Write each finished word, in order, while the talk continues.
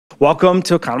welcome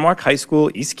to Oconomowoc High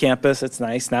School, East Campus. It's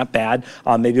nice, not bad.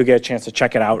 Maybe you'll get a chance to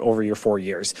check it out over your 4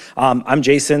 years. I'm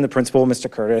Jason, the principal, Mr.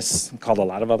 Curtis, called a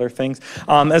lot of other things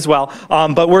as well.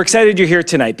 But we're excited you're here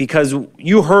tonight because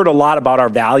you heard a lot about our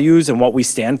values and what we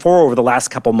stand for over the last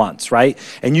couple months, right?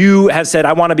 And you have said,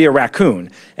 I want to be a raccoon.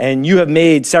 And you have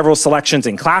made several selections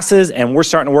in classes, and we're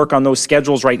starting to work on those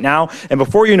schedules right now. And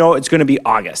before you know it, it's going to be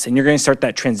August, and you're going to start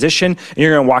that transition, and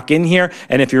you're going to walk in here.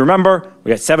 And if you remember, we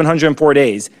got 704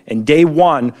 days, and day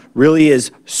one really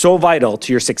is so vital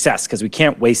to your success because we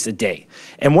can't waste a day.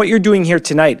 And what you're doing here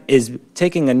tonight is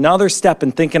taking another step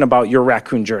in thinking about your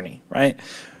raccoon journey, right?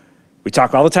 We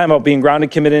talk all the time about being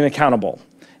grounded, committed, and accountable.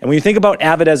 And when you think about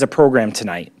AVID as a program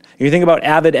tonight, and you think about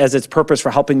AVID as its purpose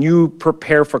for helping you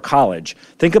prepare for college,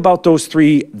 think about those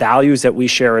three values that we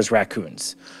share as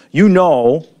raccoons. You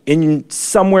know, in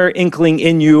somewhere inkling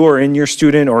in you or in your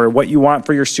student or what you want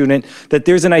for your student, that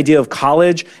there's an idea of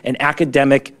college and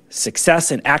academic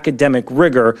success and academic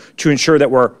rigor to ensure that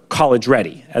we're college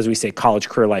ready, as we say, college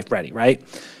career life ready, right?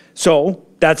 So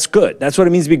that's good. That's what it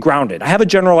means to be grounded. I have a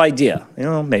general idea. You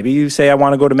know, maybe you say I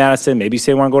want to go to Madison, maybe you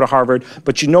say I want to go to Harvard,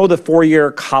 but you know the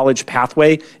four-year college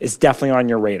pathway is definitely on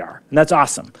your radar, and that's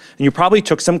awesome. And you probably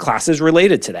took some classes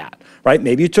related to that, right?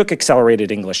 Maybe you took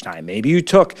accelerated English 9. Maybe you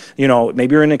took,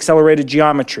 maybe you're in accelerated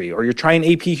geometry, or you're trying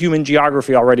AP Human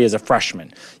Geography already as a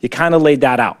freshman. You kind of laid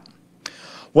that out.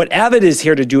 What AVID is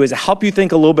here to do is help you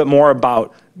think a little bit more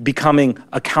about becoming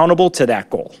accountable to that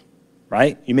goal.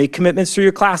 Right? You make commitments through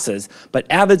your classes, but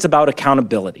AVID's about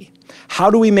accountability. How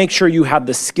do we make sure you have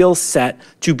the skill set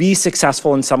to be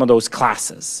successful in some of those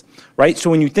classes, right? So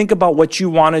when you think about what you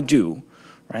want to do,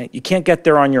 right, you can't get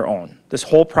there on your own. This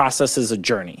whole process is a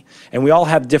journey, and we all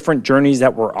have different journeys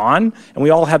that we're on, and we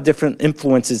all have different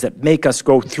influences that make us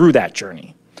go through that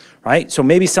journey. Right? So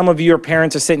maybe some of your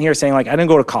parents are sitting here saying, like, I didn't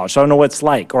go to college, so I don't know what it's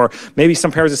like. Or maybe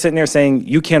some parents are sitting there saying,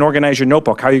 you can't organize your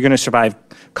notebook. How are you going to survive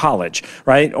college?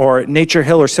 Right? Or Nature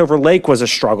Hill or Silver Lake was a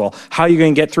struggle. How are you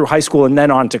going to get through high school and then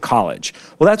on to college?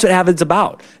 Well, that's what AVID's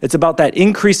about. It's about that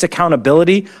increased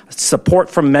accountability, support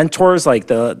from mentors like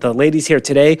the ladies here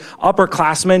today,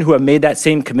 upperclassmen who have made that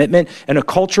same commitment, and a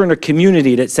culture and a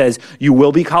community that says you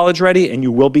will be college ready and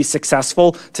you will be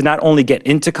successful to not only get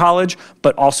into college,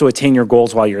 but also attain your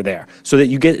goals while you're there. So that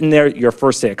you get in there your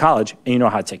first day of college and you know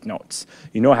how to take notes.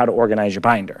 You know how to organize your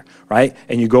binder, right?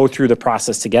 And you go through the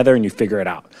process together and you figure it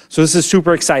out. So this is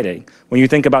super exciting when you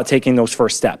think about taking those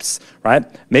first steps, right?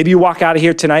 Maybe you walk out of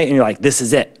here tonight and you're like, this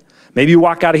is it. Maybe you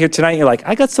walk out of here tonight and you're like,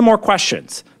 I got some more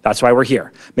questions. That's why we're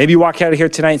here. Maybe you walk out of here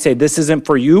tonight and say, this isn't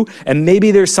for you. And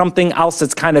maybe there's something else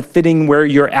that's kind of fitting where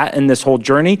you're at in this whole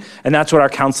journey. And that's what our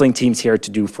counseling team's here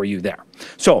to do for you there.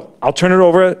 So I'll turn it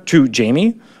over to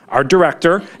Jamie, our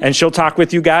director, and she'll talk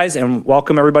with you guys, and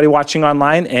welcome everybody watching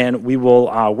online, and we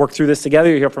will work through this together.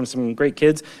 You'll hear from some great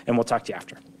kids, and we'll talk to you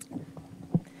after.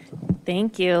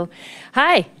 Thank you.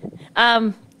 Hi.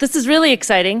 This is really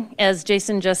exciting, as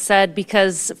Jason just said,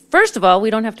 because first of all, we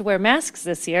don't have to wear masks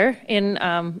this year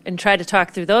and try to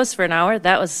talk through those for an hour.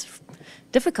 That was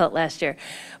difficult last year.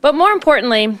 But more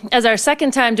importantly, as our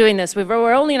second time doing this,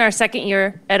 we're only in our second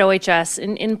year at OHS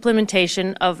in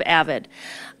implementation of AVID.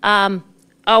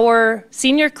 Our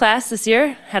senior class this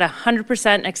year had a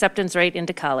 100% acceptance rate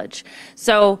into college.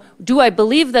 So do I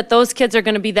believe that those kids are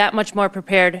going to be that much more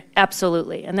prepared?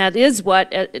 Absolutely. And that is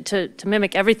what, to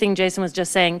mimic everything Jason was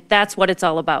just saying, that's what it's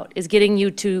all about, is getting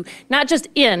you to not just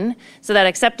in, so that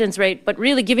acceptance rate, but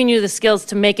really giving you the skills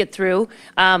to make it through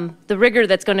the rigor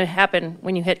that's going to happen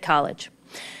when you hit college.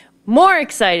 More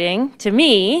exciting to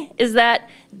me is that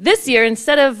this year,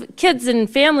 instead of kids and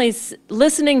families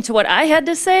listening to what I had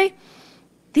to say,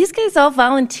 these guys all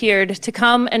volunteered to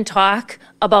come and talk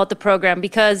about the program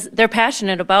because they're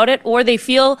passionate about it, or they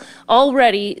feel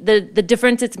already the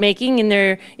difference it's making in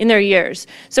their years.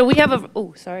 So we have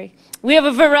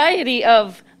a variety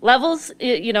of levels,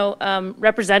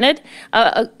 represented.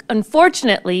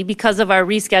 Unfortunately, because of our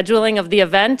rescheduling of the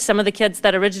event, some of the kids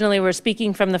that originally were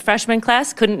speaking from the freshman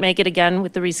class couldn't make it again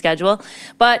with the reschedule.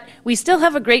 But we still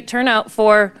have a great turnout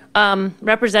for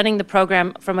representing the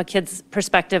program from a kid's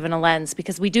perspective and a lens,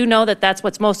 because we do know that that's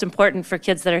what's most important for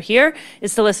kids that are here,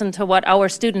 is to listen to what our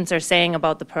students are saying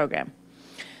about the program.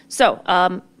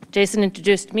 So Jason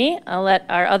introduced me. I'll let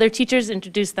our other teachers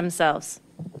introduce themselves.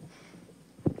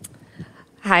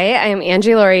 Hi, I'm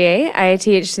Angie Laurier. I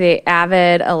teach the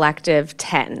AVID elective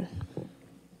 10.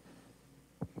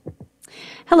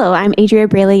 Hello, I'm Adria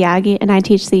Braley-Yagi, and I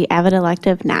teach the AVID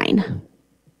elective 9.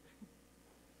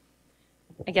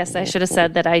 I guess I should have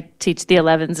said that I teach the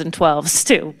 11s and 12s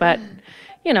too, but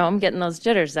I'm getting those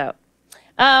jitters out.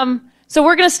 So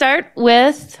we're going to start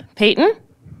with Peyton.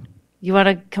 You want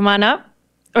to come on up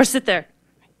or sit there?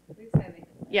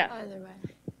 Yeah. Either way.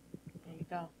 There you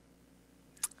go.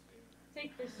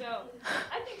 Take the show.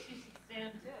 I think she should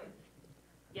stand too.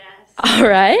 Yes. All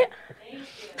right.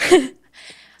 Thank you.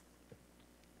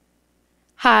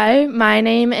 Hi, my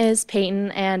name is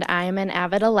Peyton, and I am an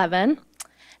AVID 11.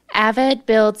 AVID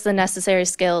builds the necessary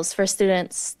skills for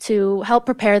students to help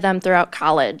prepare them throughout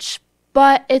college.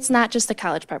 But it's not just a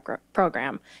college prep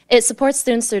program. It supports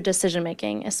students through decision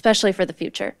making, especially for the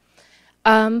future.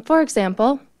 For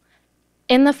example,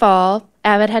 in the fall,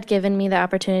 AVID had given me the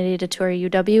opportunity to tour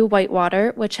UW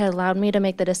Whitewater, which had allowed me to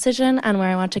make the decision on where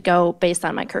I want to go based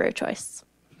on my career choice.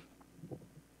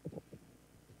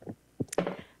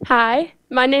 Hi,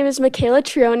 my name is Michaela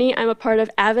Trioni. I'm a part of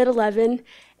AVID 11,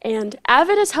 and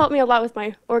AVID has helped me a lot with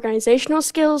my organizational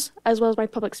skills, as well as my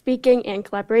public speaking and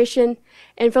collaboration,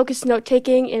 and focused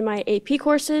note-taking in my AP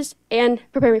courses, and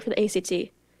prepare me for the ACT.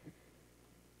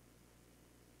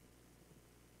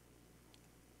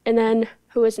 And then,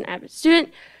 who is an AVID student?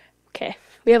 Okay,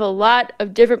 we have a lot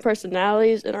of different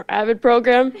personalities in our AVID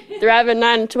program. They're AVID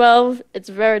 9 and 12. It's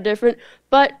very different.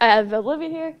 But I have Olivia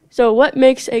here. So what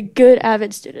makes a good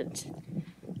AVID student?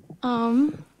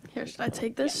 Here, should I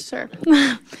take this? Sure.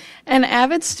 An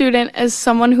AVID student is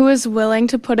someone who is willing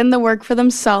to put in the work for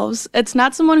themselves. It's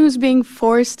not someone who's being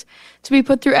forced to be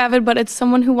put through AVID, but it's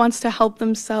someone who wants to help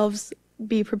themselves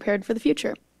be prepared for the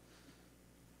future.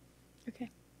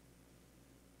 Okay.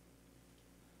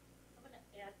 I'm going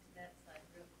to add to that slide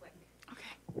real quick.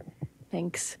 Okay.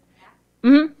 Thanks.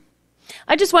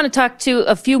 I just want to talk to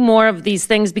a few more of these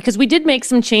things because we did make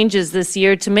some changes this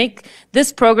year to make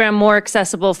this program more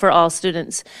accessible for all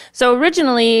students. So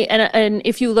originally, and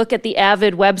if you look at the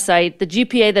AVID website, the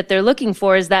GPA that they're looking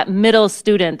for is that middle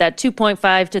student, that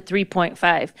 2.5 to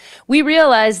 3.5. We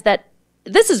realized that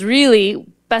this is really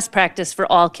best practice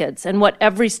for all kids and what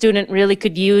every student really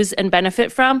could use and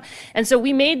benefit from. And so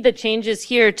we made the changes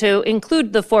here to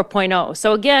include the 4.0.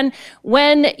 So again,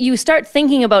 when you start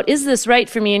thinking about, is this right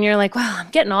for me? And you're like, well, I'm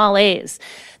getting all A's.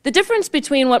 The difference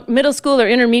between what middle school or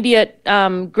intermediate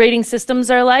grading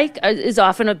systems are like is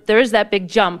often, there is that big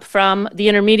jump from the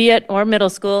intermediate or middle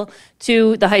school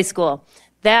to the high school.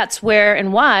 That's where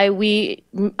and why we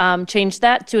changed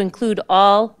that to include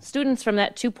all students from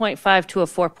that 2.5 to a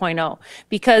 4.0.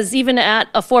 Because even at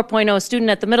a 4.0, student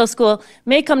at the middle school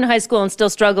may come to high school and still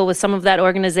struggle with some of that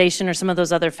organization or some of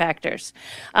those other factors.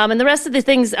 And the rest of the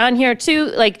things on here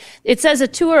too, like it says a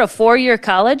 2 or a 4-year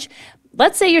college.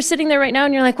 Let's say you're sitting there right now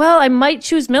and you're like, well, I might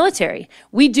choose military.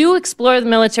 We do explore the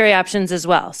military options as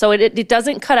well. So it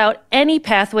doesn't cut out any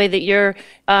pathway that your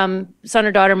son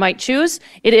or daughter might choose.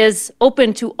 It is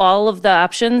open to all of the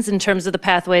options in terms of the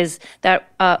pathways that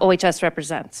OHS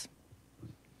represents.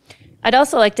 I'd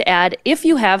also like to add, if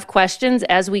you have questions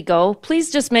as we go, please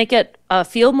just make it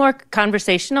feel more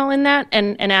conversational in that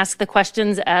and ask the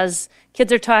questions as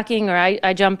kids are talking or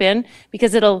I jump in,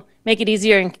 because it'll make it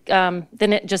easier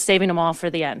than it just saving them all for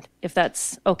the end, if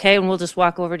that's okay. And we'll just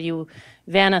walk over to you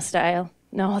Vanna style.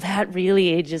 No, that really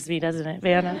ages me, doesn't it,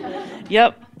 Vanna?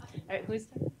 Yep. All right, who's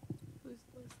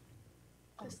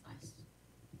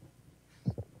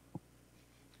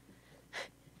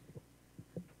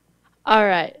All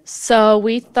right, so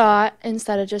we thought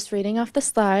instead of just reading off the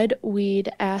slide,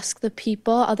 we'd ask the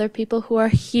other people who are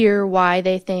here, why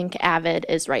they think AVID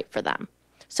is right for them.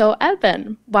 So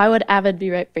Evan, why would AVID be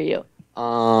right for you?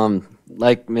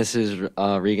 Like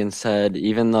Mrs. Regan said,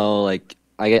 even though like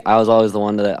I was always the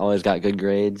one that always got good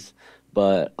grades,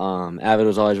 but AVID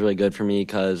was always really good for me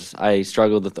because I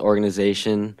struggled with the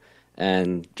organization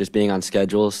and just being on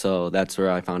schedule, so that's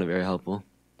where I found it very helpful.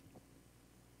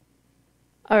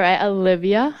 All right,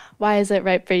 Olivia, why is it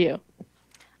right for you?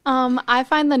 I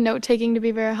find the note-taking to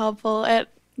be very helpful.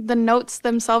 The notes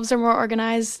themselves are more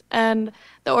organized, and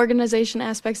the organization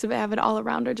aspects of AVID all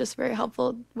around are just very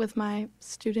helpful with my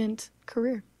student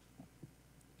career.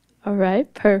 All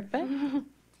right, perfect.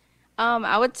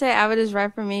 I would say AVID is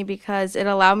right for me because it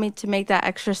allowed me to make that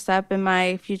extra step in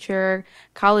my future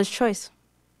college choice.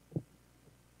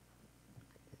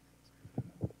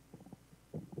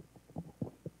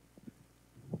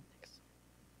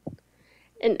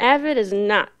 And AVID is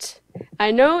not.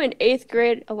 I know in 8th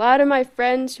grade, a lot of my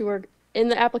friends who were in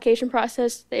the application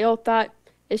process, they all thought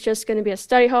it's just going to be a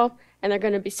study hall and they're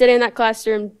going to be sitting in that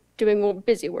classroom doing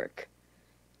busy work.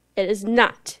 It is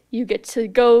not. You get to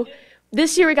go,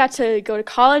 this year we got to go to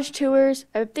college tours,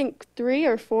 I think 3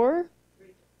 or 4?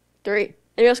 3. And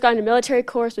we also got into military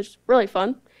course, which is really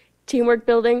fun, teamwork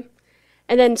building.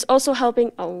 And then it's also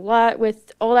helping a lot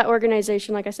with all that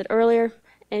organization, like I said earlier,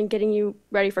 and getting you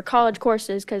ready for college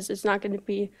courses because it's not going to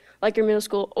be like your middle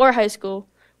school or high school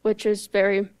which is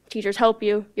very, teachers help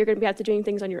you. You're going to have to doing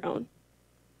things on your own.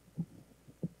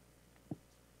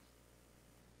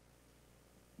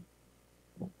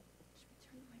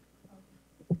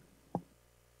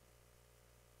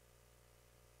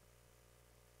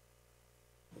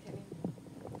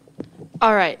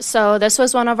 All right, so this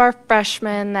was one of our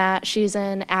freshmen that she's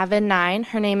in AVID 9.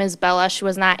 Her name is Bella. She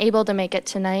was not able to make it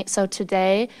tonight, so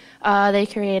today they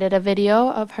created a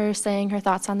video of her saying her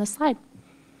thoughts on the slide.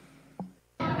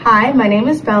 Hi, my name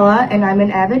is Bella and I'm in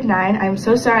AVID 9. I'm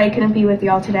so sorry I couldn't be with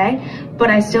y'all today,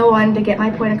 but I still wanted to get my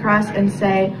point across and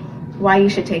say why you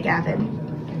should take AVID.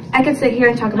 I could sit here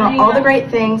and talk about all the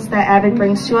great things that AVID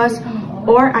brings to us,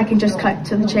 or I can just cut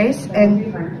to the chase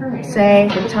and say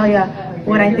and tell you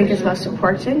what I think is most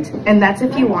important, and that's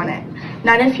if you want it.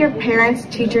 Not if your parents,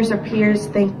 teachers, or peers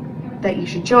think that you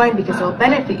should join because it will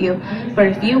benefit you, but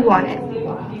if you want it.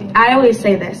 I always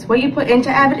say this, what you put into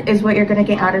AVID is what you're going to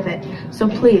get out of it. So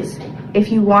please,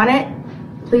 if you want it,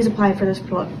 please apply for this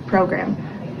program.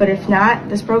 But if not,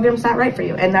 this program's not right for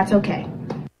you, and that's okay.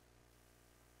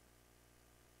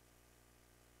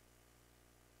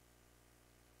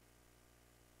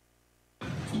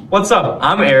 What's up?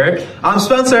 I'm Eric. I'm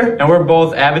Spencer. And we're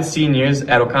both AVID seniors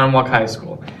at Oconomowoc High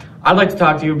School. I'd like to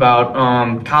talk to you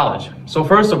about college. So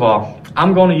first of all,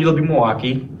 I'm going to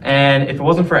UW-Milwaukee, and if it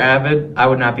wasn't for AVID, I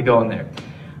would not be going there.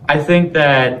 I think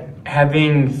that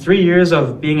having 3 years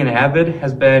of being an AVID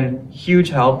has been huge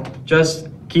help, just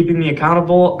keeping me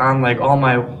accountable on like all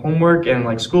my homework and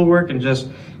like schoolwork and just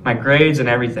my grades and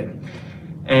everything.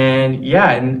 And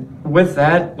yeah, and with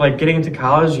that, like getting into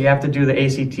college, you have to do the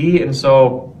ACT, and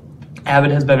so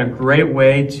AVID has been a great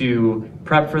way to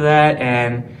prep for that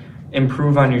and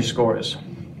improve on your scores.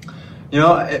 You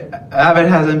know, AVID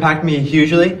has impacted me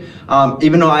hugely.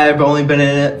 Even though I have only been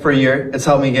in it for a year, it's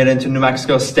helped me get into New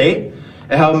Mexico State.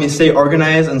 It helped me stay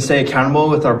organized and stay accountable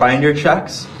with our binder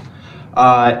checks.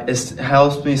 It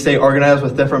helps me stay organized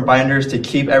with different binders to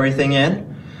keep everything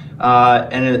in.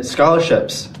 And it's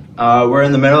scholarships. We're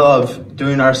in the middle of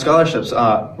doing our scholarships.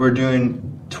 We're doing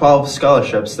 12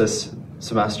 scholarships this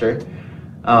semester.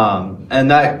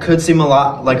 And that could seem a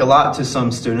lot to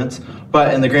some students,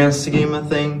 but in the grand scheme of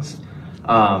things,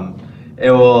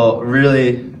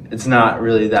 it's not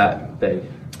really that big.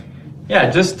 Yeah,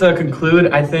 just to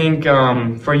conclude, I think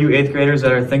for you 8th graders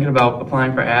that are thinking about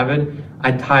applying for AVID,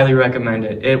 I'd highly recommend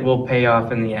it. It will pay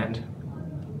off in the end.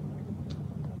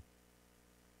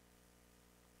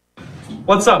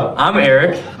 What's up? I'm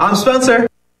Eric. I'm Spencer.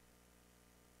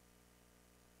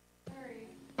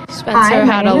 Spencer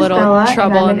had a little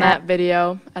trouble in that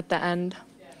video at the end.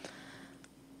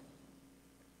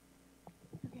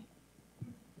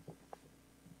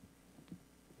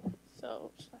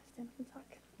 So, should I stand up and talk?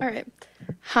 All right.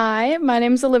 Hi, my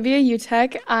name is Olivia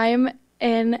Utek. I'm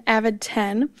in AVID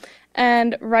 10,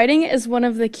 and writing is one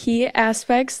of the key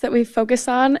aspects that we focus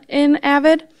on in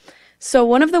AVID. So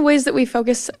one of the ways that we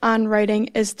focus on writing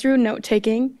is through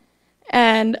note-taking,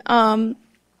 and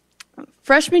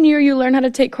freshman year, you learn how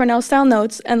to take Cornell-style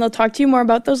notes, and they'll talk to you more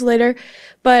about those later.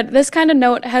 But this kind of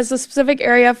note has a specific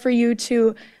area for you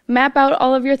to map out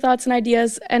all of your thoughts and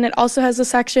ideas, and it also has a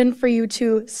section for you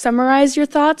to summarize your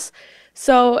thoughts.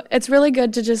 So it's really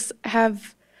good to just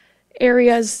have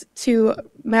areas to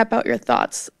map out your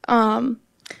thoughts.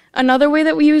 Another way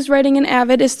that we use writing in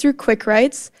AVID is through quick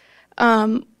writes.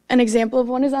 An example of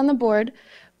one is on the board.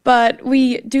 But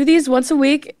we do these once a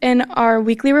week in our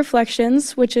weekly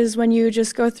reflections, which is when you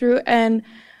just go through and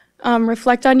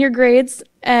reflect on your grades.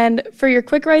 And for your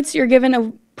quick writes, you're given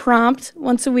a prompt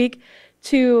once a week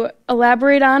to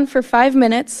elaborate on for 5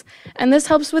 minutes. And this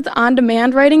helps with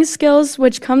on-demand writing skills,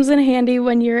 which comes in handy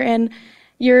when you're in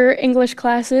your English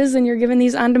classes and you're given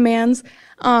these on-demands.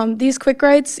 These quick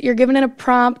writes, you're given a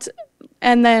prompt,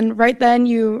 and then right then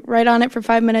you write on it for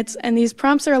 5 minutes. And these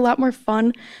prompts are a lot more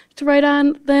fun to write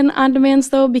on than on-demands,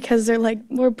 though, because they're like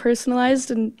more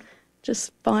personalized and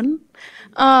just fun.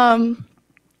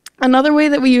 Another way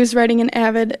that we use writing in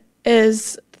AVID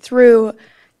is through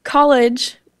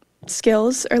college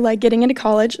skills, or like getting into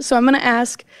college. So I'm going to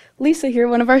ask Lisa here,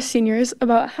 one of our seniors,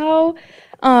 about how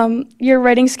your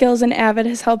writing skills in AVID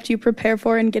has helped you prepare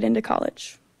for and get into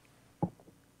college.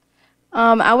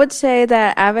 I would say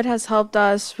that AVID has helped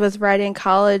us with writing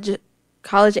college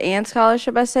and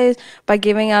scholarship essays by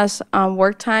giving us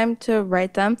work time to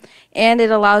write them, and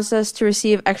it allows us to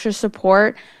receive extra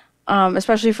support,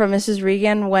 especially from Mrs.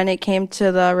 Regan when it came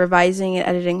to the revising and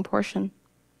editing portion.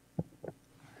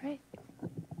 Right.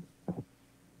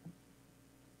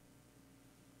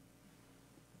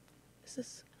 This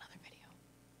is another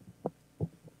video.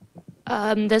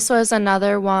 This was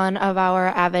another one of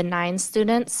our AVID 9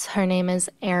 students. Her name is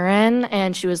Erin,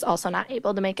 and she was also not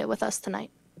able to make it with us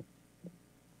tonight.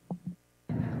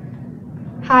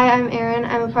 Hi, I'm Erin.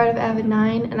 I'm a part of AVID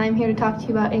 9, and I'm here to talk to you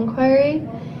about inquiry.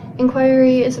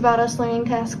 Inquiry is about us learning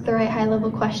to ask the right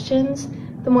high-level questions.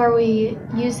 The more we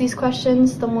use these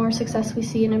questions, the more success we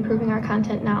see in improving our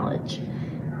content knowledge.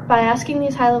 By asking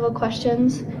these high-level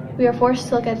questions, we are forced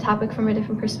to look at a topic from a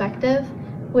different perspective,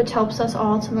 which helps us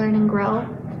all to learn and grow.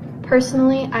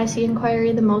 Personally, I see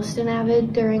inquiry the most in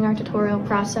AVID during our tutorial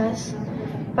process.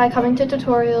 By coming to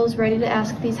tutorials ready to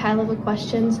ask these high-level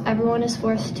questions, everyone is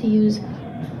forced to use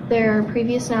their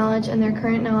previous knowledge and their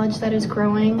current knowledge that is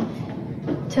growing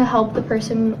to help the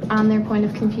person on their point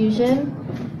of confusion,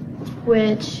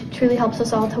 which truly helps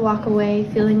us all to walk away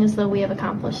feeling as though we have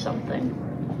accomplished something.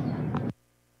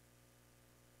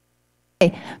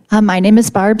 My name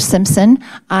is Barb Simpson.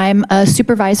 I'm a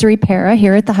supervisory para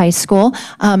here at the high school,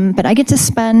 but I get to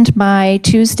spend my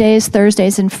Tuesdays,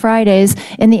 Thursdays, and Fridays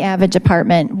in the AVID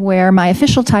department, where my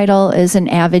official title is an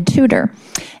AVID tutor.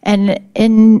 And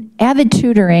in AVID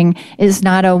tutoring is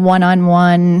not a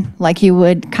one-on-one like you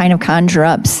would kind of conjure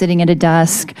up sitting at a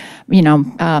desk,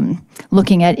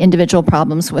 looking at individual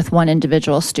problems with one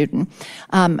individual student.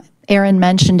 Erin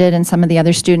mentioned it, and some of the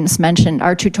other students mentioned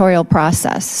our tutorial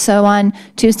process. So on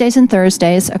Tuesdays and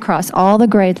Thursdays, across all the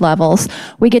grade levels,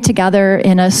 we get together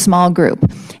in a small group,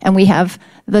 and we have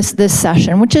this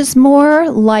session, which is more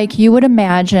like you would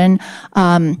imagine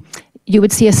you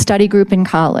would see a study group in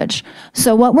college.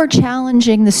 So what we're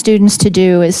challenging the students to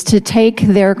do is to take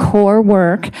their core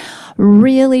work,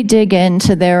 really dig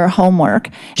into their homework,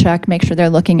 make sure they're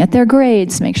looking at their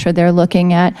grades, make sure they're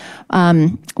looking at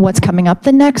what's coming up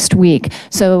the next week.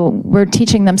 So we're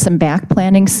teaching them some back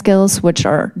planning skills, which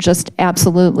are just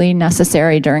absolutely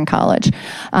necessary during college.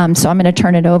 So I'm going to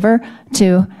turn it over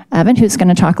to Evan, who's going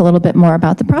to talk a little bit more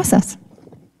about the process.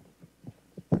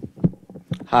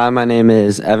 Hi, my name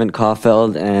is Evan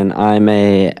Caulfield, and I'm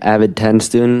a AVID 10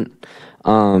 student.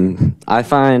 I'm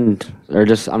just going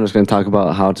to talk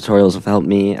about how tutorials have helped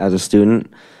me as a student.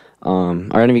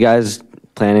 Are any of you guys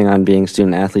planning on being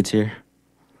student athletes here?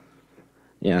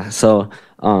 Yeah, so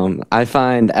I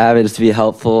find AVIDs to be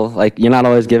helpful. Like, you're not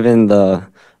always given the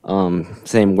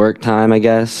same work time, I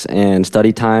guess, and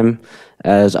study time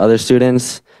as other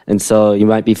students. And so you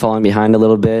might be falling behind a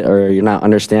little bit, or you're not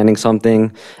understanding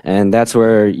something. And that's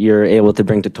where you're able to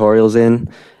bring tutorials in,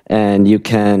 and you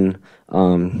can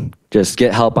just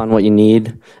get help on what you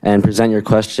need and present your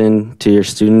question to your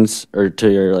students or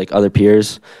to your other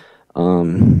peers.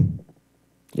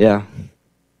 Yeah.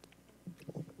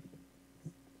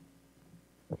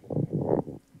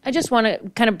 I just want to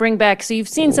kind of bring back, so you've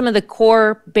seen some of the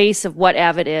core base of what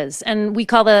AVID is, and we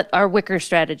call that our Wicker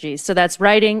strategies. So that's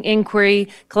writing, inquiry,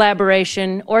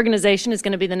 collaboration, organization is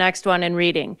going to be the next one, and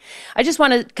reading. I just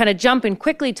want to kind of jump and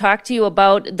quickly talk to you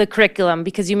about the curriculum,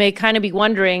 because you may kind of be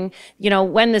wondering,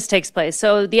 when this takes place.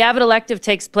 So the AVID elective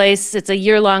takes place, it's a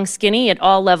year-long skinny at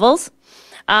all levels.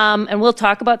 And we'll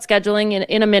talk about scheduling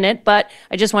in a minute, but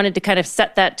I just wanted to kind of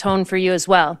set that tone for you as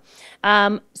well.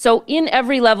 So in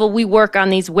every level, we work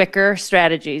on these Wicker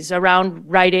strategies around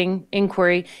writing,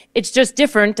 inquiry. It's just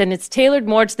different, and it's tailored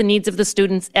more to the needs of the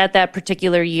students at that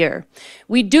particular year.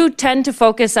 We do tend to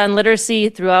focus on literacy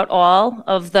throughout all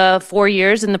of the 4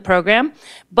 years in the program,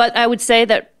 but I would say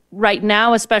that right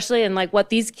now, especially, and what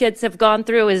these kids have gone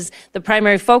through, is the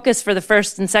primary focus for the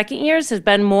first and second years has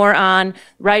been more on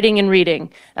writing and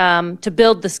reading to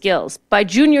build the skills. By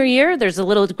junior year, there's a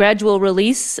little gradual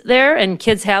release there, and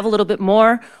kids have a little bit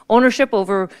more ownership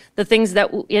over the things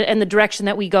and the direction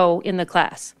that we go in the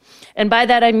class. And by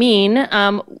that I mean,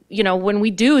 when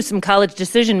we do some college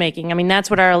decision making, that's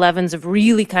what our 11s have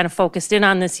really kind of focused in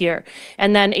on this year,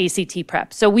 and then ACT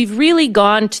prep. So we've really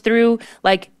gone through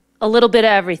a little bit of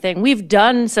everything. We've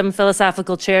done some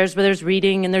philosophical chairs where there's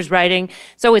reading and there's writing,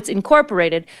 so it's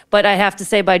incorporated. But I have to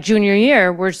say, by junior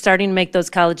year, we're starting to make those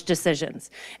college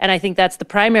decisions. And I think that's the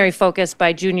primary focus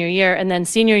by junior year. And then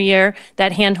senior year,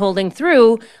 that hand-holding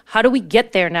through, how do we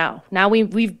get there now? Now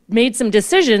we've made some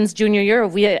decisions junior year, or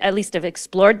we at least have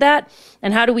explored that.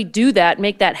 And how do we do that,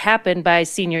 make that happen by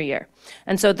senior year?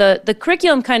 And so the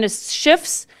curriculum kind of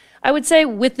shifts, I would say,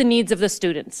 with the needs of the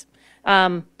students.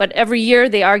 But every year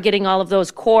they are getting all of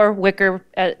those core Wicker,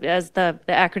 as the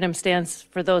acronym stands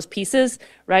for those pieces: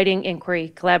 writing,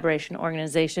 inquiry, collaboration,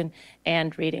 organization,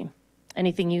 and reading.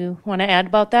 Anything you want to add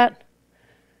about that?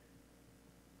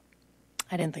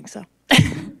 I didn't think so. All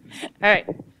right.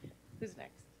 Who's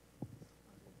next?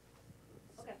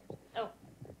 Okay. Oh.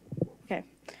 Okay.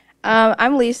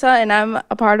 I'm Lisa, and I'm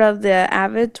a part of the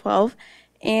AVID 12.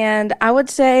 And I would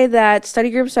say that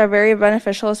study groups are very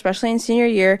beneficial, especially in senior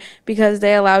year, because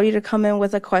they allow you to come in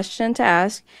with a question to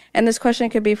ask. And this question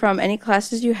could be from any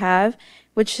classes you have,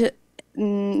 which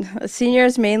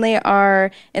seniors mainly are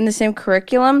in the same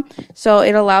curriculum. So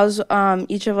it allows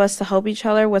each of us to help each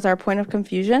other with our point of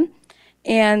confusion.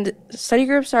 And study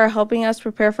groups are helping us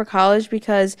prepare for college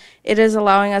because it is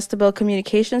allowing us to build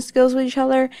communication skills with each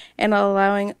other and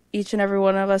allowing each and every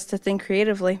one of us to think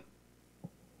creatively.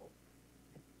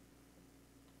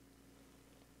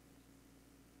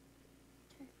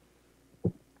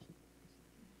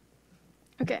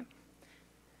 Okay.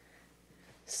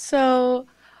 So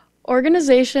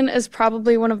organization is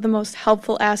probably one of the most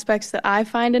helpful aspects that I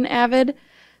find in AVID.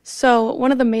 So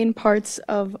one of the main parts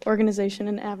of organization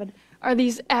in AVID are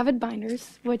these AVID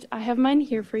binders, which I have mine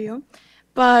here for you.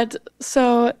 But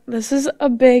so this is a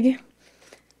big,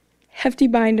 hefty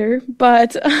binder,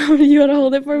 but you want to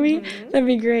hold it for me? That'd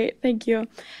be great. Thank you.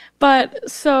 But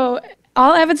so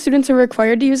all AVID students are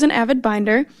required to use an AVID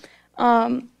binder.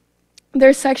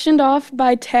 They're sectioned off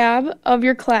by tab of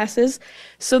your classes,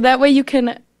 so that way you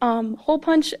can hole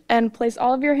punch and place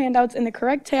all of your handouts in the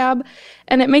correct tab,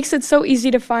 and it makes it so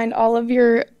easy to find all of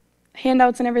your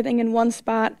handouts and everything in one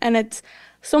spot, and it's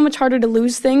so much harder to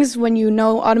lose things when you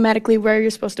know automatically where you're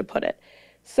supposed to put it.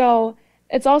 So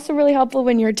it's also really helpful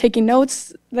when you're taking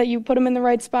notes that you put them in the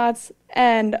right spots,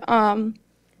 and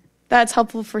that's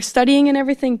helpful for studying and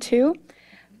everything too.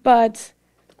 But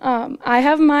I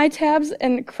have my tabs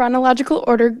in chronological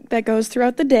order that goes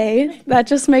throughout the day. That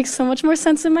just makes so much more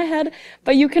sense in my head,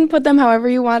 but you can put them however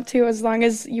you want to as long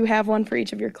as you have one for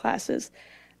each of your classes.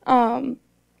 Yeah.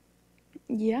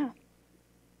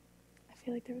 I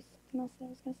feel like there was something else that I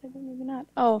was going to say, but maybe not.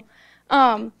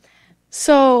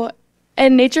 So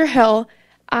in Nature Hill,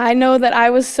 I know that I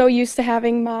was so used to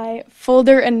having my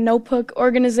folder and notebook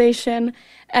organization,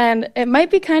 and it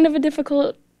might be kind of a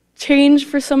difficult change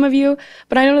for some of you,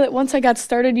 but I know that once I got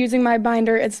started using my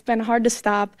binder, it's been hard to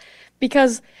stop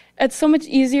because it's so much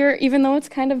easier, even though it's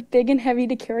kind of big and heavy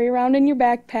to carry around in your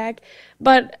backpack,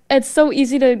 but it's so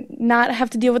easy to not have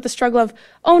to deal with the struggle of,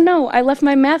 oh no, I left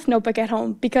my math notebook at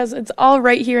home, because it's all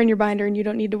right here in your binder and you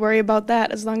don't need to worry about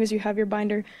that as long as you have your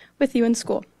binder with you in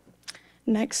school.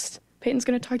 Next, Peyton's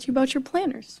going to talk to you about your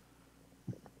planners.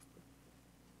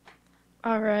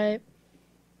 All right.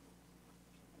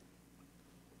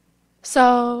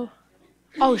 So,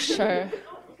 oh, sure.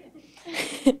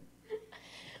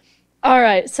 All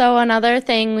right, so another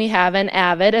thing we have in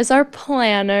AVID is our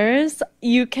planners.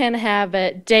 You can have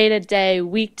it day to day,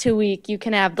 week to week. You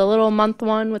can have the little month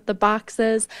one with the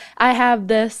boxes. I have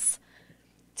this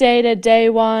day to day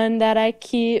one that I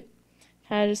keep.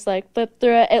 I just like flip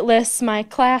through it. It lists my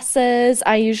classes.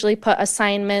 I usually put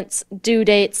assignments, due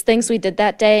dates, things we did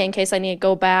that day in case I need to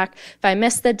go back if I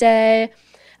missed the day.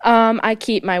 I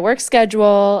keep my work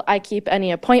schedule. I keep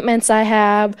any appointments I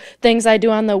have, things I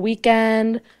do on the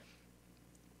weekend.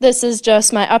 This is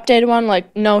just my updated one,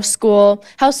 like no school.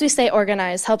 Helps me stay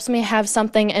organized, helps me have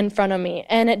something in front of me.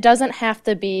 And it doesn't have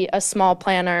to be a small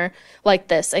planner like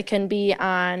this. It can be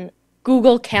on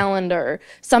Google Calendar,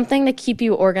 something to keep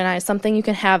you organized, something you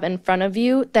can have in front of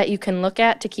you that you can look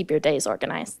at to keep your days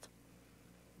organized.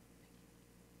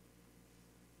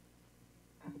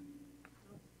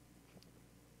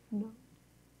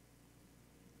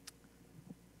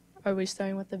 Are we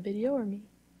starting with the video or me?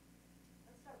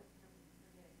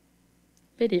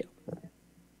 Video.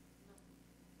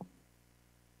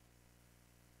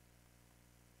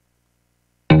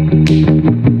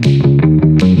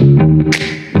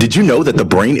 Did you know that the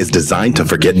brain is designed to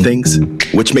forget things,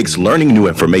 which makes learning new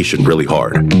information really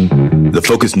hard? The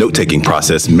focused note-taking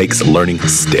process makes learning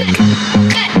stick.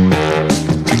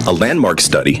 A landmark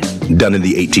study done in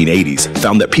the 1880s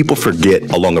found that people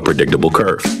forget along a predictable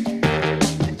curve.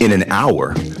 In an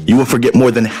hour, you will forget more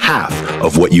than half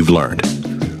of what you've learned.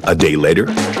 A day later,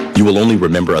 you will only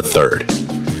remember a third.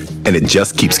 And it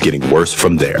just keeps getting worse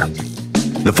from there.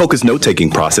 The focused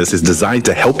note-taking process is designed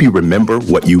to help you remember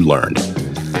what you learned.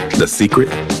 The secret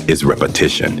is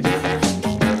repetition.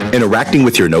 Interacting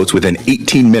with your notes within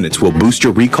 18 minutes will boost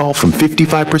your recall from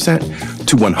 55%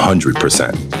 to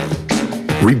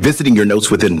 100%. Revisiting your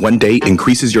notes within one day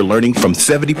increases your learning from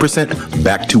 70%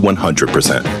 back to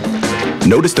 100%.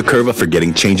 Notice the curve of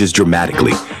forgetting changes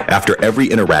dramatically after every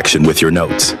interaction with your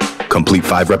notes. Complete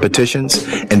 5 repetitions,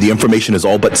 and the information is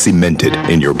all but cemented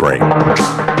in your brain.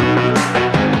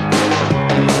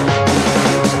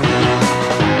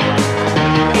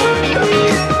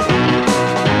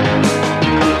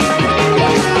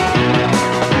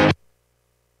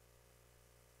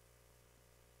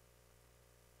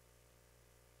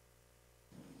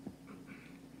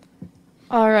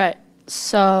 All right,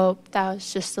 so that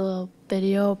was just a little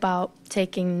video about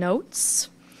taking notes.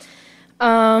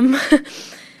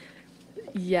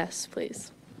 Yes,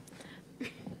 please.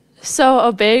 So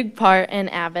a big part in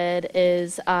AVID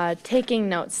is taking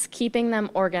notes, keeping them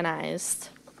organized.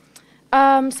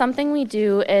 Something we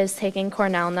do is taking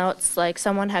Cornell notes, like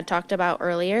someone had talked about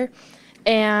earlier,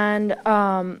 and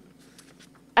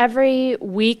every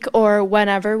week or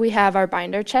whenever we have our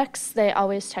binder checks, they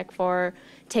always check for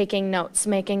taking notes,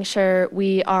 making sure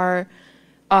we are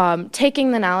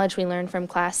taking the knowledge we learned from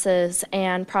classes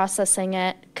and processing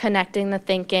it, connecting the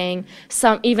thinking,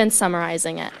 even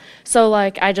summarizing it. So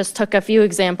like I just took a few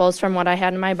examples from what I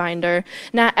had in my binder.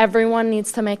 Not everyone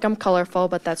needs to make them colorful,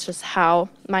 but that's just how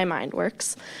my mind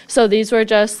works. So these were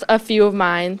just a few of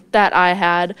mine that I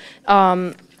had.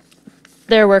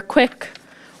 There were quick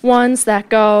ones that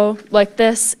go like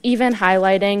this, even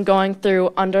highlighting, going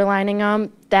through, underlining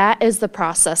them. That is the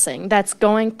processing. That's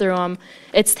going through them.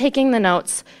 It's taking the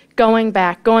notes, going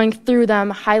back, going through them,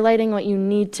 highlighting what you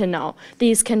need to know.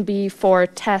 These can be for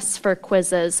tests, for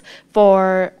quizzes,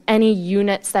 for any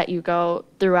units that you go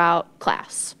throughout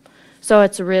class. So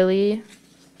it's really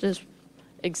just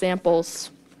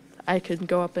examples I could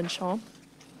go up and show.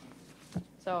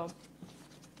 So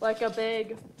like a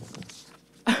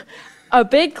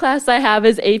big class I have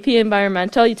is AP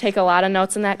Environmental. You take a lot of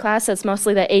notes in that class. It's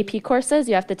mostly the AP courses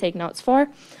you have to take notes for.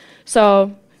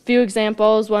 So a few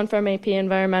examples, one from AP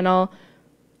Environmental.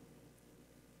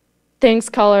 Things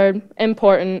colored,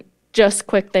 important, just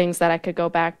quick things that I could go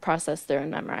back, process through,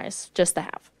 and memorize, just to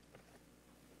have.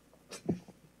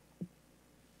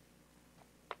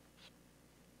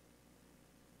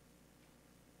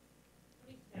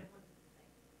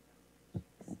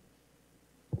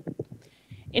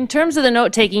 In terms of the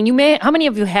note-taking, how many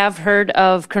of you have heard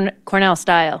of Cornell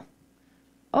style?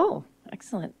 Oh,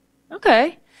 excellent.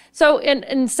 Okay. So,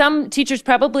 and some teachers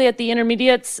probably at the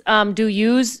intermediates do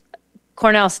use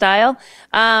Cornell style.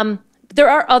 There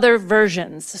are other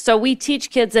versions. So we teach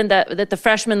kids at the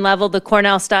freshman level the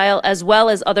Cornell style as well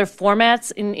as other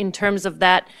formats in terms of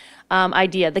that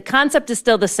idea. The concept is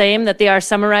still the same, that they are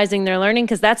summarizing their learning,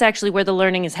 because that's actually where the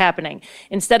learning is happening.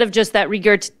 Instead of just that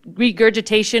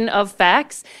regurgitation of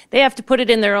facts, they have to put it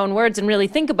in their own words and really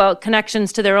think about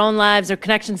connections to their own lives or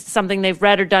connections to something they've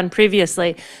read or done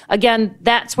previously. Again,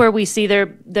 that's where we see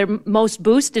their most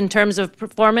boost in terms of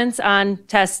performance on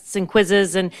tests and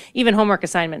quizzes and even homework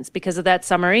assignments because of that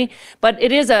summary. But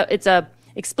it's a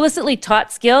explicitly taught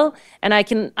skill, and I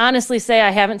can honestly say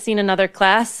I haven't seen another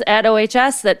class at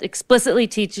OHS that explicitly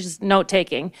teaches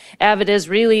note-taking. AVID is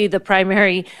really the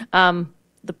primary,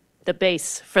 the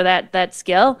base for that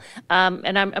skill,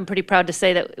 and I'm pretty proud to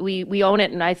say that we own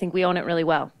it, and I think we own it really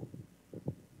well.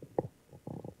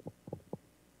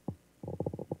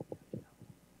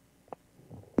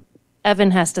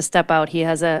 Evan has to step out. He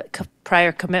has a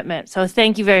prior commitment, so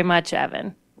thank you very much,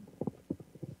 Evan.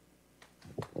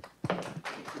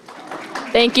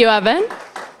 Thank you, Evan.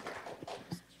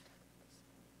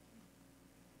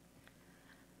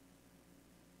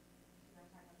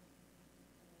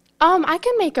 I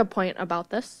can make a point about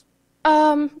this.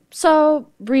 So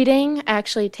reading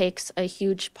actually takes a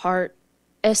huge part,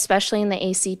 especially in the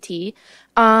ACT.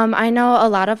 I know a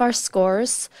lot of our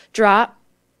scores drop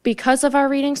because of our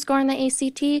reading score in the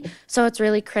ACT, so it's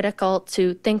really critical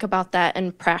to think about that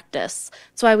and practice.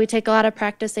 That's why we take a lot of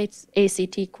practice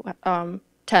ACT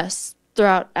tests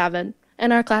throughout AVID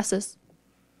in our classes.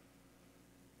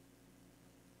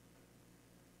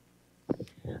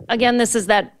 Again, this is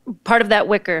that part of that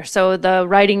wicker, so the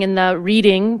writing and the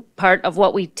reading part of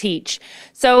what we teach.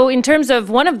 So in terms of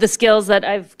one of the skills that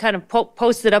I've kind of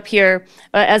posted up here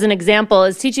as an example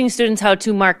is teaching students how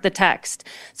to mark the text.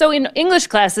 So in English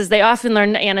classes, they often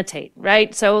learn to annotate,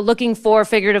 right? So looking for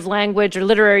figurative language or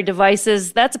literary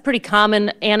devices, that's a pretty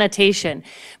common annotation.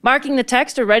 Marking the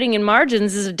text or writing in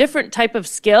margins is a different type of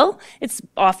skill. It's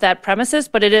off that premises,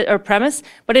 but it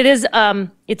is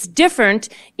it's different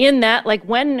in that, like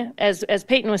when, as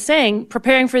Peyton was saying,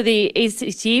 preparing for the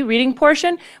ACT reading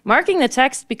portion, marking the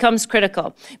text becomes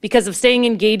critical because of staying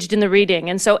engaged in the reading.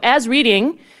 And so as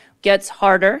reading gets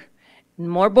harder and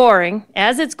more boring,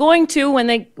 as it's going to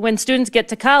when students get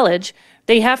to college,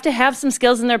 they have to have some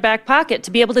skills in their back pocket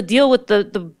to be able to deal with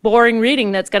the boring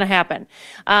reading that's going to happen.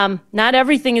 Not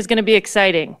everything is going to be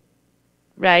exciting,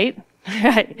 right?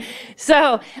 Right.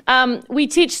 So we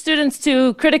teach students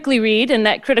to critically read, and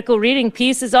that critical reading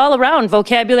piece is all around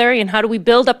vocabulary and how do we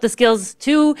build up the skills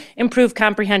to improve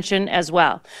comprehension as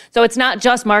well. So it's not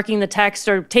just marking the text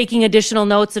or taking additional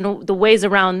notes and the ways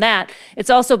around that. It's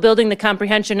also building the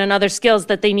comprehension and other skills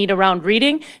that they need around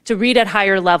reading to read at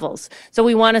higher levels. So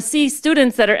we want to see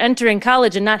students that are entering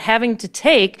college and not having to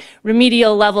take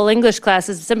remedial level English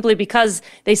classes simply because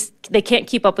they can't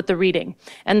keep up with the reading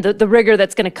and the rigor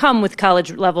that's going to come with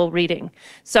college level reading.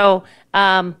 So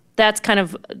that's kind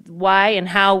of why and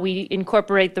how we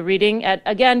incorporate the reading at,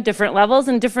 again, different levels,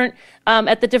 and different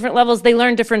at the different levels they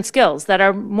learn different skills that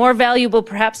are more valuable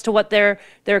perhaps to what their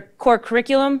core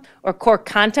curriculum or core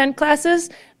content classes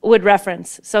would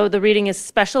reference. So the reading is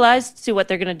specialized to what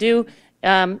they're going to do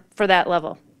for that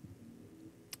level.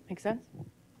 Make sense?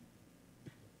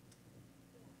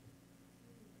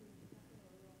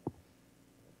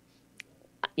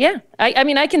 Yeah, I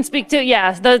mean, I can speak to,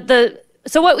 yeah,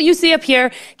 so what you see up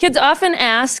here, kids often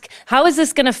ask, how is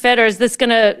this going to fit, or is this going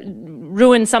to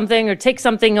ruin something or take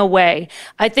something away?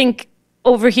 I think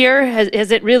over here,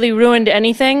 has it really ruined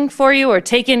anything for you or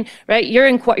taken, right?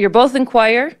 You're both in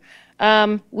choir.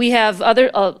 We have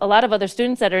a lot of other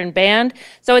students that are in band.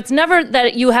 So it's never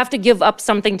that you have to give up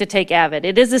something to take AVID.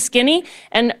 It is a skinny,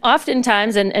 and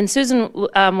oftentimes, and Susan,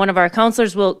 one of our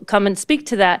counselors, will come and speak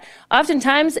to that.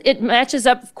 Oftentimes it matches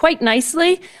up quite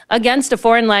nicely against a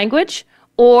foreign language,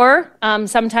 or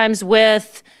sometimes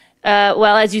with,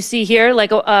 well, as you see here,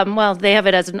 like, well, they have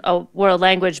it as a world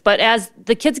language, but as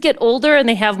the kids get older and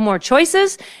they have more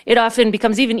choices, it often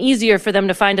becomes even easier for them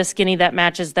to find a skinny that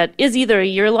matches, that is either a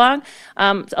year long.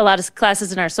 A lot of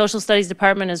classes in our social studies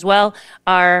department as well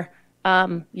are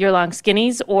year-long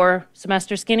skinnies or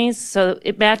semester skinnies, so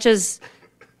it matches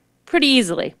pretty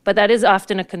easily, but that is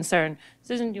often a concern.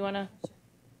 Susan, do you want to?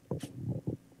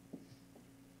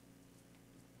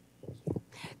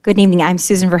 Good evening. I'm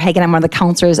Susan Verhagen. I'm one of the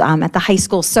counselors at the high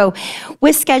school. So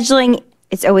with scheduling,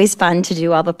 it's always fun to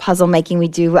do all the puzzle making we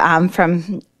do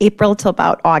from April till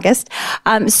about August.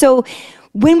 So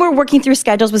when we're working through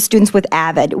schedules with students with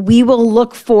AVID, we will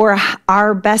look for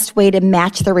our best way to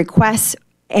match the requests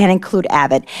and include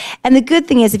AVID. And the good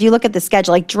thing is, if you look at the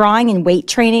schedule, like drawing and weight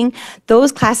training,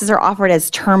 those classes are offered as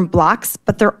term blocks,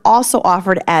 but they're also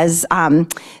offered as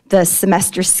the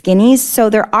semester skinnies. So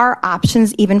there are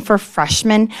options even for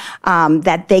freshmen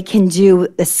that they can do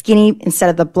the skinny instead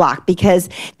of the block, because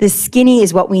the skinny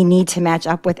is what we need to match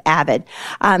up with AVID.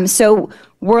 So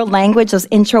world language, those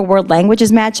intro world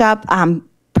languages match up.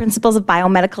 Principles of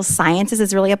biomedical sciences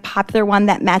is really a popular one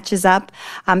that matches up.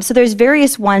 So there's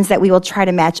various ones that we will try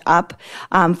to match up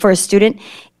for a student.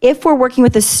 If we're working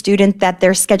with a student that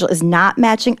their schedule is not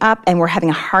matching up and we're having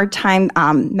a hard time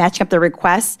matching up their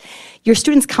requests, your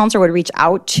student's counselor would reach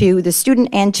out to the student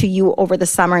and to you over the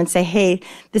summer and say, hey,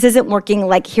 this isn't working,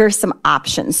 like, here's some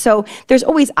options. So there's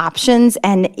always options,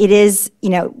 and it is, you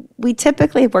know, we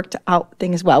typically have worked out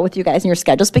things well with you guys in your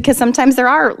schedules, because sometimes there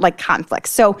are like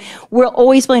conflicts. So we're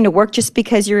always willing to work just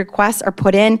because your requests are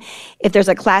put in. If there's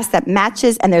a class that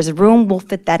matches and there's room, we'll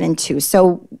fit that in too.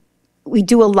 So we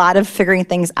do a lot of figuring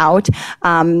things out,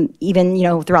 even, you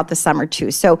know, throughout the summer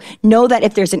too. So know that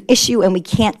if there's an issue and we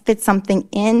can't fit something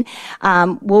in,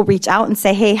 we'll reach out and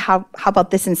say, hey, how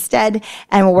about this instead?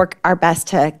 And we'll work our best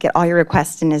to get all your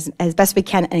requests in as best we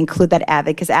can and include that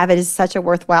AVID, because AVID is such a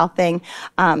worthwhile thing.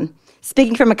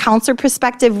 Speaking from a counselor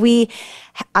perspective, we,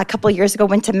 a couple of years ago,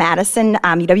 went to Madison,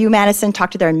 UW-Madison,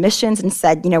 talked to their admissions and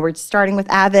said, you know, we're starting with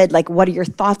AVID, like, what are your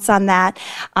thoughts on that?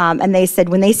 And they said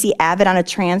when they see AVID on a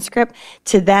transcript,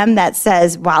 to them that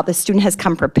says, wow, the student has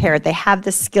come prepared. They have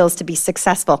the skills to be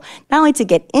successful, not only to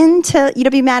get into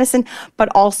UW-Madison, but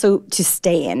also to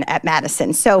stay in at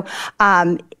Madison. So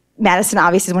Madison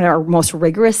obviously is one of our most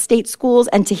rigorous state schools,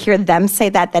 and to hear them say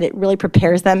that it really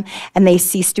prepares them, and they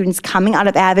see students coming out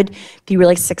of AVID be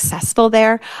really successful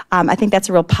there, I think that's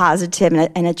a real positive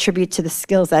and a tribute to the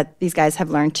skills that these guys have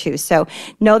learned too. So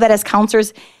know that as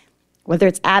counselors, whether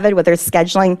it's AVID, whether it's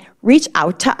scheduling, reach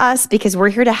out to us, because we're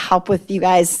here to help with you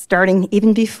guys starting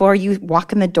even before you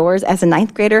walk in the doors as a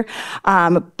 9th grader,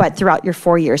 but throughout your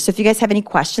 4 years. So if you guys have any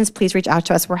questions, please reach out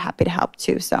to us. We're happy to help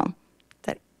too. So does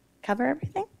that cover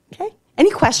everything? Okay.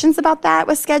 Any questions about that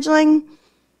with scheduling?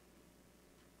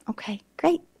 Okay,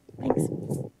 great. Thanks.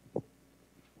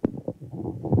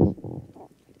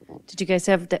 Did you guys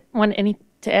have to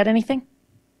add anything?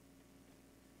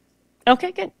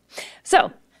 Okay, good.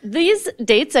 So these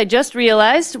dates I just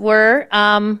realized were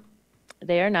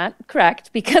they are not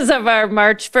correct because of our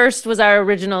March 1st was our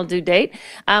original due date.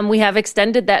 We have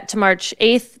extended that to March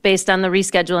 8th based on the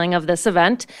rescheduling of this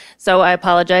event. So I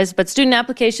apologize, but student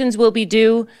applications will be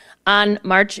due on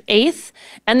March 8th.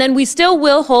 And then we still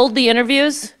will hold the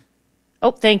interviews. Oh,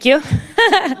 thank you.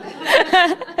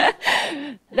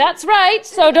 That's right.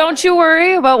 So don't you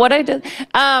worry about what I did.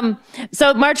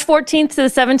 So March 14th to the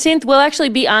 17th, we'll actually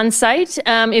be on site.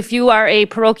 If you are a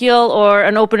parochial or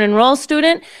an open enroll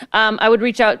student, I would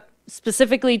reach out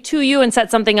specifically to you and set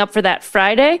something up for that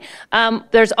Friday.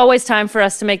 There's always time for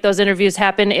us to make those interviews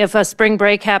happen. If a spring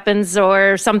break happens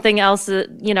or something else,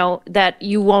 that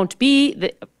you won't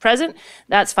be present,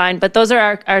 that's fine. But those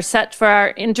are our set for our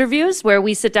interviews where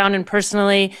we sit down and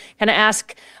personally kind of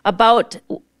ask about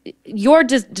your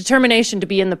determination to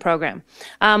be in the program.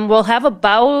 We'll have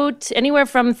about anywhere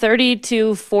from 30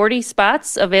 to 40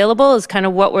 spots available is kind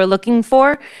of what we're looking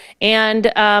for.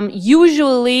 And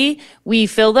usually we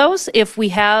fill those. If we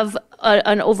have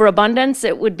an overabundance,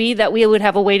 it would be that we would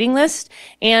have a waiting list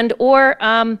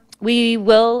or we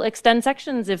will extend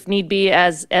sections if need be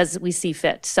as we see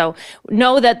fit. So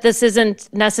know that this isn't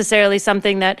necessarily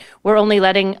something that we're only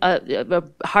letting a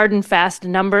hard and fast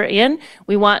number in.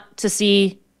 We want to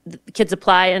see the kids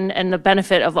apply and the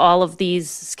benefit of all of these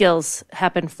skills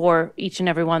happen for each and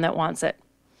every one that wants it.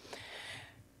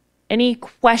 Any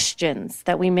questions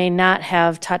that we may not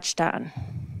have touched on?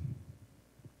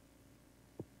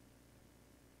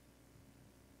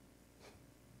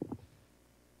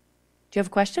 Do you have a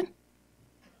question?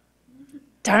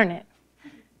 Darn it.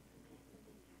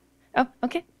 Oh,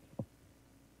 okay.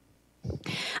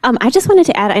 I just wanted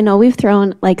to add, I know we've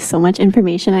thrown like so much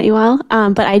information at you all,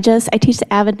 but I teach the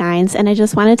AVID 9s, and I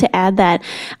just wanted to add that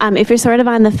if you're sort of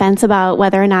on the fence about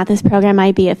whether or not this program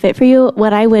might be a fit for you,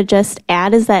 what I would just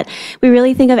add is that we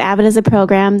really think of AVID as a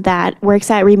program that works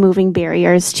at removing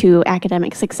barriers to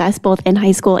academic success, both in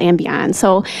high school and beyond.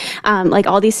 So like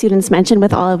all these students mentioned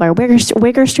with all of our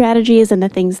WIGGR strategies and the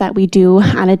things that we do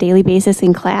on a daily basis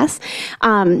in class,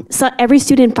 so every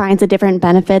student finds a different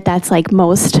benefit that's like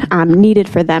most needed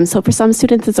for them. So for some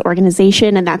students, it's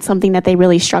organization, and that's something that they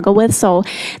really struggle with. So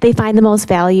they find the most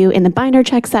value in the binder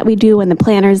checks that we do and the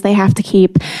planners they have to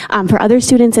keep. For other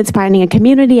students, it's finding a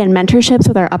community and mentorships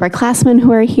with our upperclassmen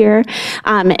who are here.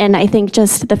 And I think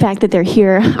just the fact that they're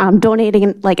here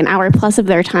donating like an hour plus of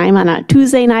their time on a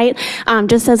Tuesday night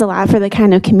just says a lot for the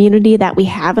kind of community that we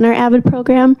have in our AVID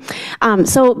program.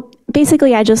 So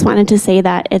basically, I just wanted to say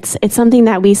that it's something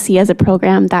that we see as a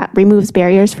program that removes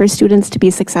barriers for students to be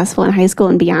successful in high school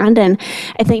and beyond. And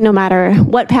I think no matter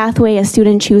what pathway a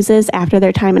student chooses after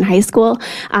their time in high school,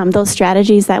 those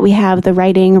strategies that we have, the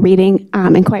writing, reading,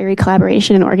 inquiry,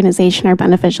 collaboration, and organization are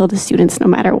beneficial to students no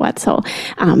matter what. So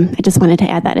I just wanted to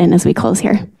add that in as we close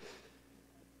here.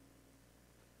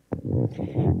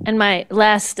 And my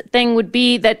last thing would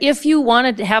be that if you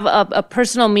wanted to have a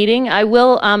personal meeting, I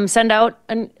will send out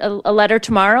a letter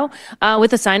tomorrow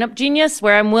with a sign-up genius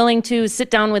where I'm willing to sit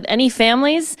down with any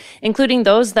families, including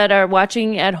those that are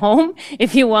watching at home,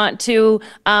 if you want to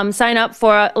sign up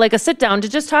for like a sit-down to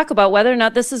just talk about whether or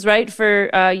not this is right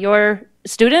for your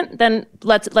student, then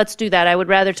let's do that. I would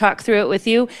rather talk through it with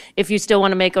you if you still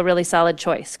want to make a really solid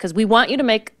choice, because we want you to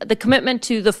make the commitment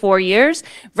to the 4 years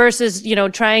versus,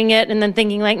 trying it and then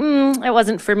thinking like, it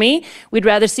wasn't for me. We'd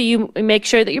rather see you make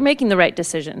sure that you're making the right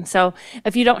decision. So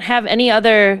if you don't have any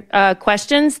other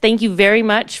questions, thank you very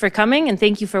much for coming, and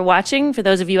thank you for watching for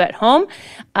those of you at home.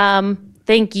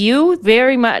 Thank you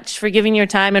very much for giving your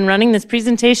time and running this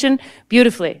presentation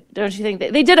beautifully. Don't you think?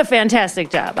 They did a fantastic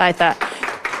job, I thought.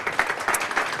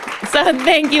 So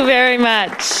thank you very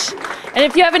much. And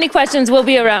if you have any questions, we'll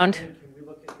be around.